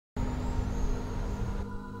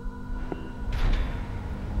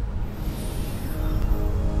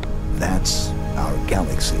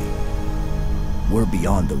galaxy. We're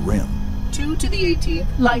beyond the rim. 2 to the 18th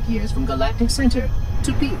light years from Galactic Center,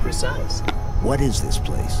 to be precise. What is this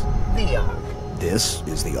place? The Ark. This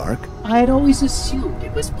is the Ark? I had always assumed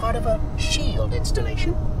it was part of a SHIELD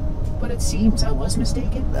installation, but it seems I was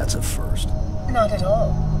mistaken. That's a first. Not at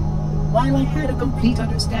all. While I had a complete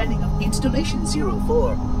understanding of Installation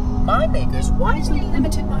 04, my makers wisely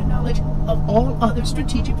limited my knowledge of all other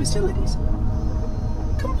strategic facilities.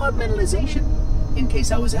 Compartmentalization, in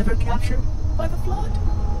case I was ever captured by the Flood.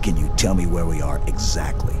 Can you tell me where we are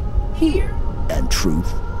exactly? Here. And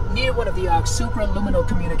truth? Near one of the Ark's supraluminal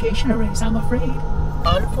communication arrays, I'm afraid.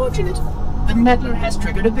 Unfortunate. The meddler has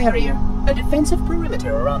triggered a barrier, a defensive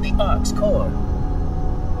perimeter around the Ark's core.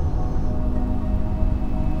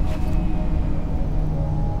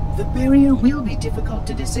 The barrier will be difficult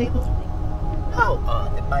to disable. How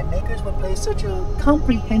odd that my makers would place such a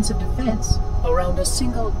comprehensive defense around a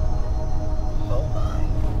single... Oh my.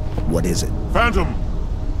 What is it? Phantom!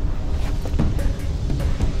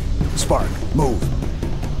 Spark, move.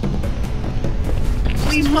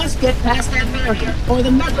 We must get past that barrier, or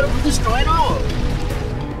the meddler will destroy it all.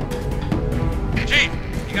 Chief,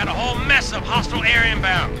 you got a whole mess of hostile air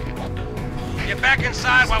inbound. Get back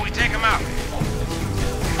inside while we take them out.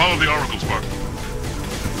 Follow the Oracle, Spark.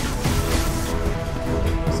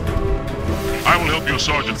 I will help your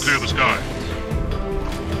sergeant clear the sky.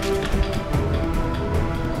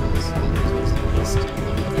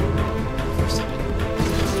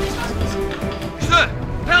 Sir,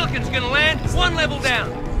 Pelican's gonna land 1 level down.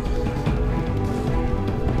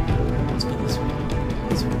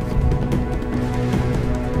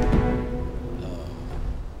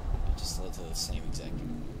 Just led to the same exact.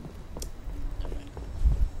 Never mind.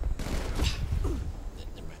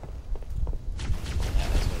 Never mind. Yeah,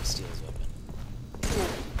 that's why he steals his weapon.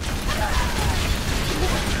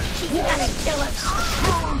 She's gonna kill us.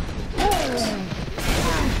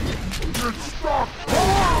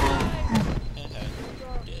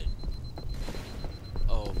 Dead.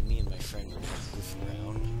 Oh, me and my friend were goofing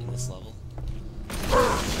around in this level.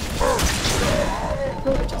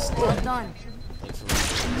 Just Well done. like for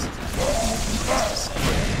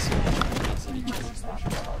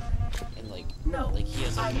and like No, like he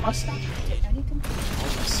has I like must not take any control.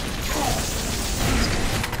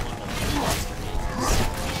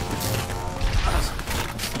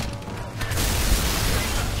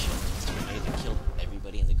 Killed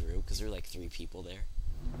everybody in the group because there were like 3 people there.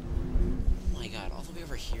 Oh my god, all the way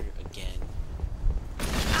over here again.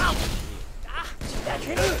 Ow! Ah, that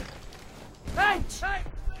hit you. Hey! Hey!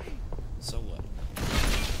 So what?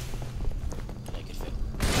 I could fit.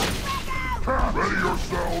 Ready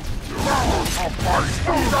yourselves! Devour a fight!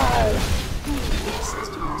 Now!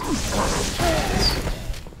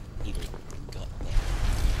 Either gut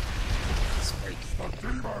spike.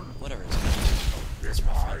 Whatever. It's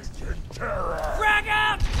my friends. Frag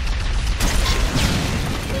out!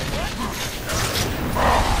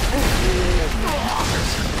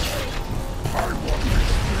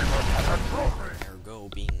 Ergo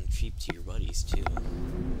being cheap to your buddies too. You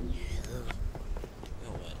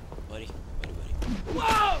know what, buddy?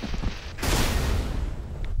 Whoa!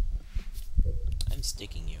 I'm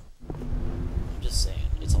sticking you. I'm just saying,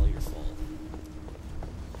 it's all your fault.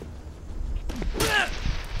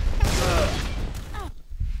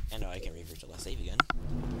 I know I can revert to last save again.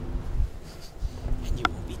 And you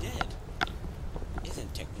won't be dead.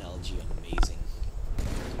 Isn't technology amazing? I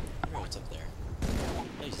don't know what's up there.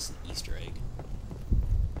 Probably just an Easter egg.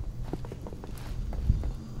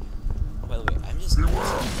 Oh, by the way, I'm just... Demon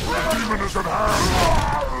is at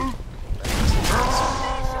hand!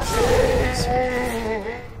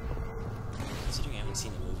 Considering I haven't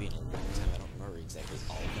seen the movie in a long time, I don't remember exactly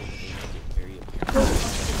all of it, but they make it very apparent.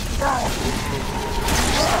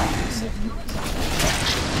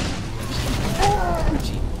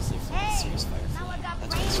 Mostly from the series Firefly. Now I got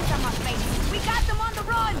That's brains what's on my face. We got them on the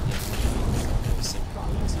run!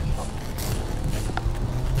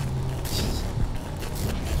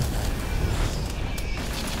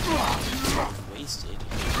 Wasted.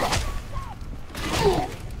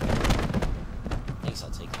 Thanks,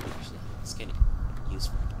 I'll take it actually. It's kind of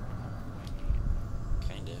useful.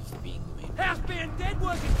 Kind of being the main. House band dead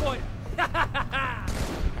working for you!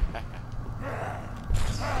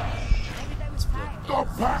 The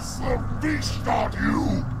pack will feast on you!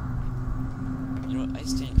 You know what, I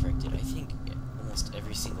stand corrected. I think almost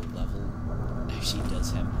every single level actually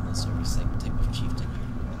does have almost every type of chieftain here.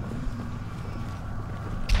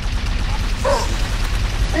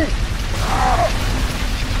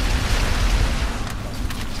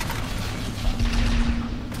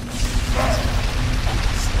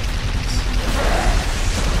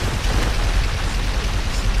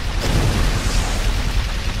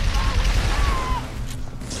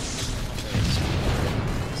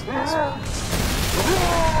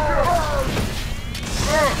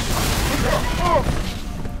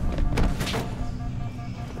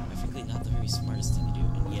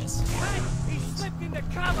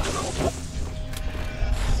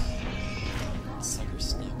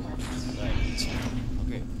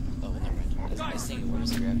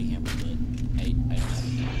 where's the gravity hammer, but I don't have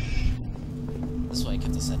it now. That's why I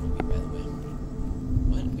kept the side movie, by the way.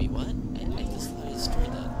 What? Wait, what? I just thought I destroyed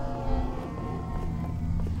that.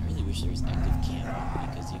 I really wish there was active camo,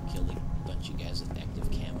 because you killed a bunch of guys with active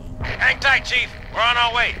camo. Hang tight, Chief. We're on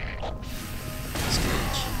our way. It's really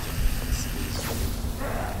cheap to always full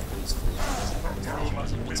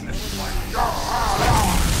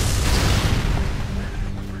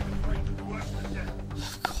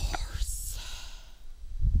of course.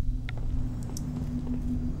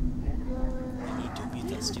 I need to beat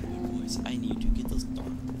that stupid voice. I need to get those dark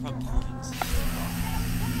coins.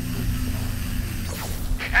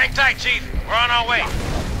 Hang tight, Chief. We're on our way.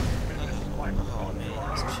 Oh man,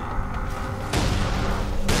 that's cheap.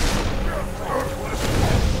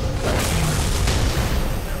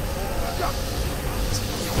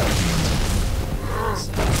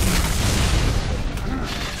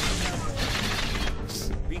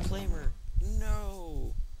 Reclaimer!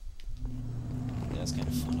 No! Yeah, that's kind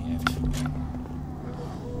of funny, actually.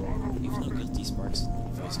 Even though Guilty Sparks'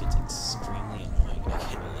 voice gets extremely annoying, I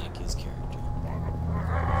kind of like his character.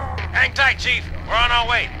 Hang tight, Chief. We're on our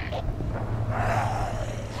way.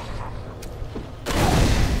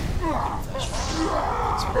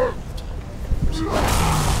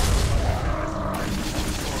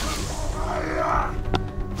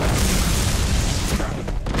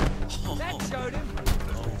 That showed him.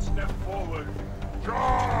 Step forward.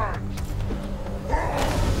 Charge!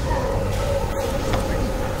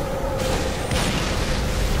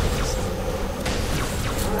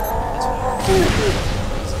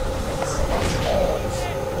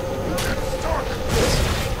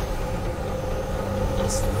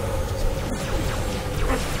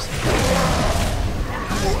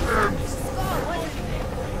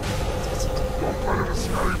 Don't let him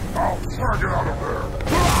escape! I'll drag it out of there!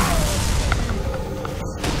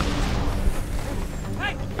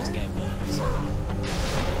 Hey, This guy moves.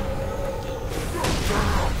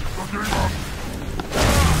 Looking up!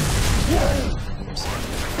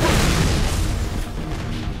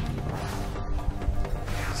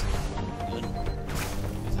 Wouldn't without gunning.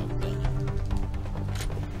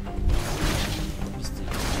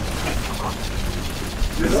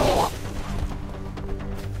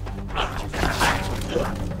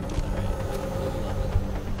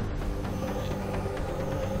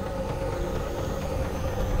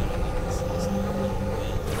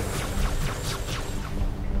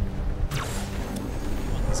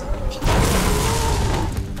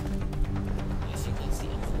 I think that's the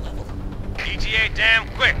end of the level. ETA damn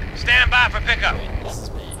quick. Stand by for pickup. Alright, this is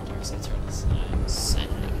bad. Here's the turtle slime. Set it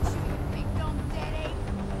up. big dumb daddy.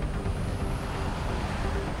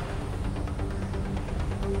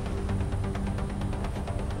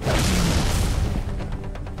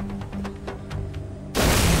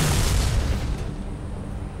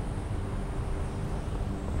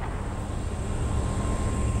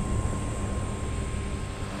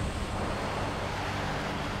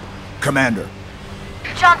 Commander,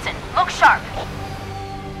 Johnson, look sharp.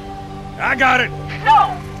 I got it.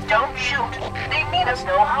 No! Don't shoot! They mean us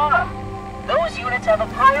no harm. Those units have a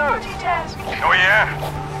priority task. Oh, yeah?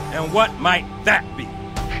 And what might that be?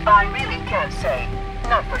 I really can't say.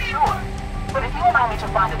 Not for sure. But if you allow me to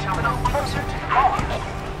find a terminal closer to the core.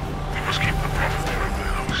 We must keep the prophet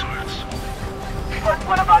outside. But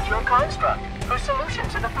what about your construct? Her solution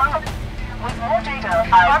to the flood? With more data,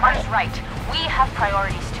 Barbara's right. We have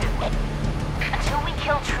priorities too. Until we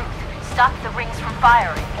kill Truth, stop the rings from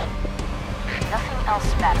firing, nothing else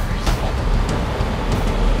matters.